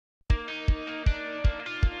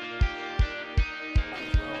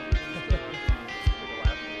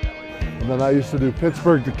then I used to do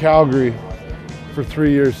Pittsburgh to Calgary for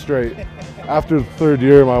 3 years straight. After the third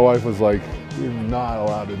year, my wife was like, "You're not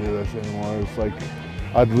allowed to do this anymore." It's like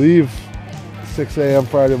I'd leave 6 a.m.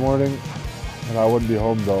 Friday morning, and I wouldn't be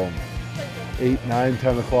home till 8, 9,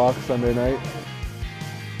 10 o'clock Sunday night.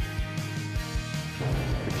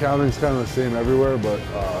 Accounting's kind of the same everywhere, but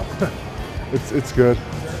it's good.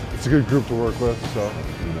 It's a good group to work with, so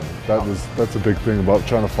that's a big thing about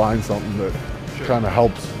trying to find something that kind of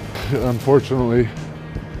helps. Unfortunately,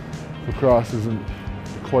 lacrosse isn't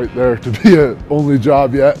quite there to be an only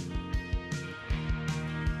job yet.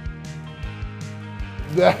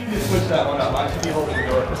 You just switch that one up. I should be holding the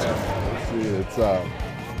door for him.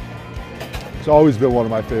 It's always been one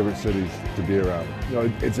of my favorite cities to be around. You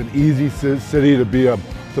know, it's an easy city to be a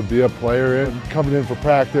player in. Coming in for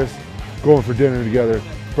practice, going for dinner together,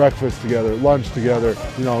 breakfast together, lunch together.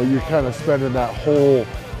 You know, you're kind of spending that whole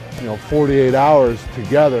 48 hours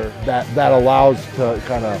together. That allows to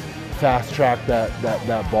kind of fast track that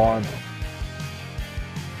bond.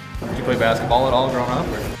 Did you play basketball at all growing up?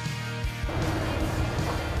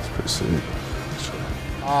 It's pretty sweet.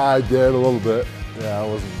 I did a little bit. Yeah, I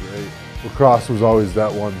wasn't great. Lacrosse was always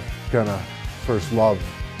that one kind of first love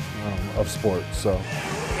of sports. So.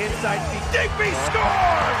 Inside feet, Digby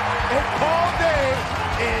scores! And Paul Day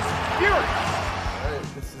is furious. Right,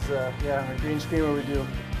 this is our green screen where we do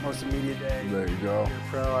most of media day. There you go. You're a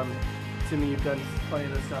pro. I'm assuming you've done plenty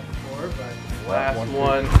of this stuff before, but Last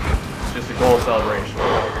one, just a goal celebration.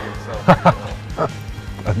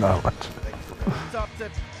 Not much. Up to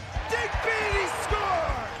Digby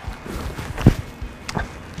scores!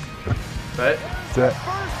 But That's it.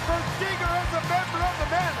 First for Digger as a member of the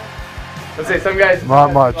Mammoth. let's say some guys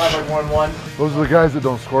Not much. like 1-1. Those are the guys that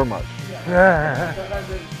don't score much.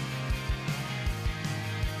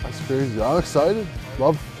 That's crazy. I'm excited.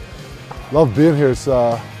 Love being here. It's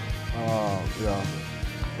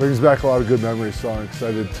brings back a lot of good memories. So I'm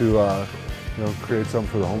excited to create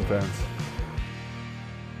something for the home fans.